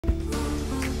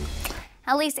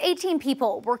At least 18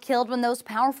 people were killed when those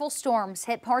powerful storms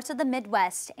hit parts of the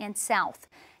Midwest and South.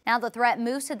 Now the threat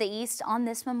moves to the east on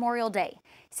this Memorial Day.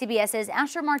 CBS's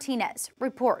Astrid Martinez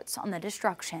reports on the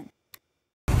destruction.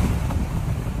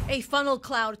 A funnel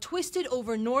cloud twisted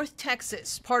over North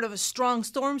Texas, part of a strong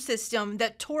storm system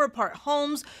that tore apart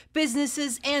homes,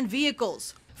 businesses, and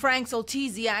vehicles. Frank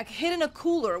Soltesiak hid in a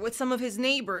cooler with some of his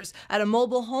neighbors at a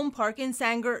mobile home park in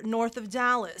Sanger, north of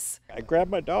Dallas. I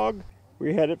grabbed my dog,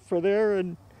 we headed for there,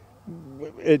 and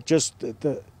it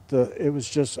was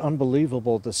just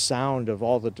unbelievable, the sound of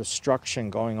all the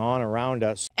destruction going on around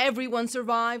us. Everyone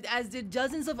survived, as did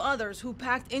dozens of others who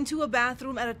packed into a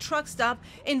bathroom at a truck stop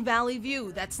in Valley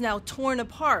View that's now torn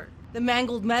apart. The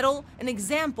mangled metal, an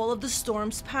example of the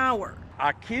storm's power.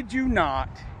 I kid you not,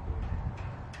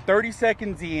 30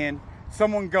 seconds in,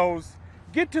 someone goes,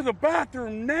 "Get to the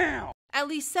bathroom now." At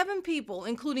least 7 people,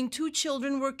 including 2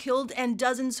 children, were killed and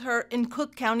dozens hurt in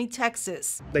Cook County,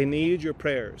 Texas. They need your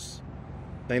prayers.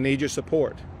 They need your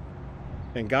support.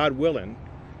 And God willing,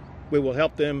 we will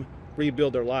help them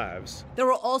rebuild their lives. There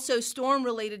were also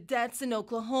storm-related deaths in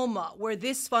Oklahoma, where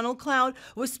this funnel cloud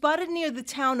was spotted near the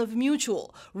town of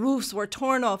Mutual. Roofs were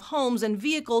torn off homes and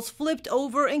vehicles flipped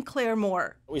over in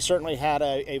Claremore. We certainly had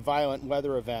a violent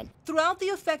weather event. Throughout the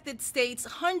affected states,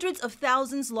 hundreds of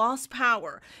thousands lost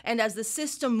power. And as the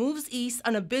system moves east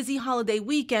on a busy holiday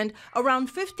weekend, around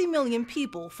 50 million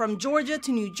people from Georgia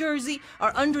to New Jersey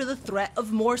are under the threat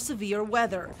of more severe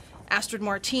weather. Astrid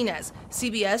Martinez,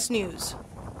 CBS News.